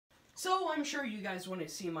So I'm sure you guys want to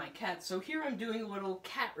see my cat, so here I'm doing a little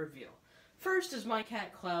cat reveal. First is my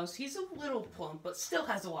cat Klaus. He's a little plump, but still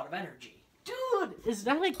has a lot of energy. Dude, is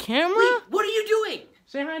that a camera? Wait, what are you doing?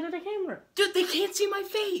 Say hi to the camera. Dude, they can't see my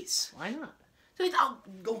face. Why not?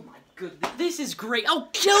 Oh my goodness, this is great. I'll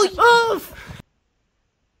kill you.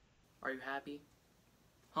 Are you happy?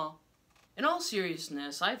 Huh? In all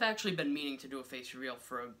seriousness, I've actually been meaning to do a face reveal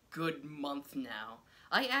for a good month now.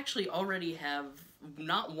 I actually already have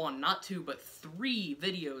not one, not two, but 3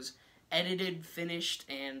 videos edited, finished,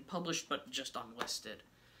 and published, but just unlisted.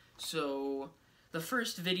 So, the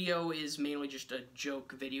first video is mainly just a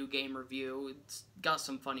joke video game review. It's got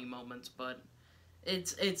some funny moments, but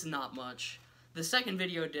it's not much. The second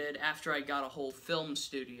video I did after I got a whole film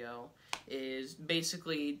studio is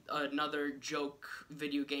basically another joke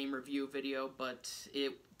video game review video, but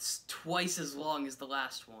it's twice as long as the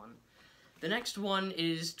last one. The next one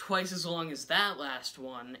is twice as long as that last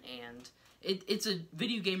one, and it's a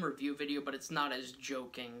video game review video, but it's not as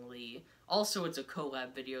jokingly. Also, it's a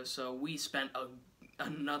collab video, so we spent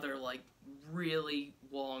another, like, really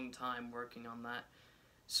long time working on that.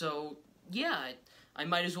 So, yeah, I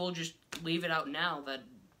might as well just leave it out now that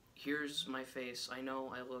here's my face. I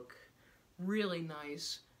know I look really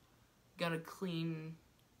nice. Got a clean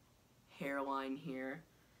hairline here.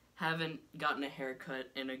 Haven't gotten a haircut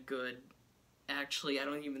in a good... Actually, I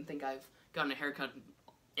don't even think I've gotten a haircut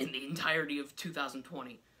in the entirety of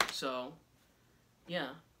 2020. So,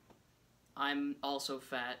 yeah. I'm also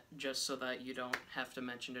fat, just so that you don't have to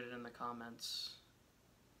mention it in the comments.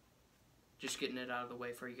 Just getting it out of the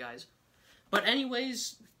way for you guys. But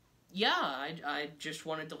anyways, yeah, I just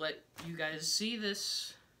wanted to let you guys see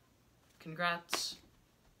this. Congrats.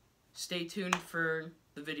 Stay tuned for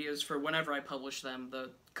the videos for whenever I publish them.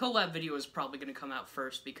 The collab video is probably going to come out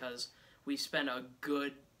first because we spent a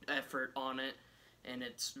good effort on it, and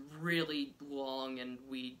it's really long, and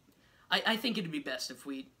I think it'd be best if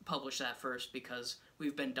we publish that first because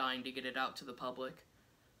we've been dying to get it out to the public.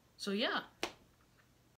 So yeah.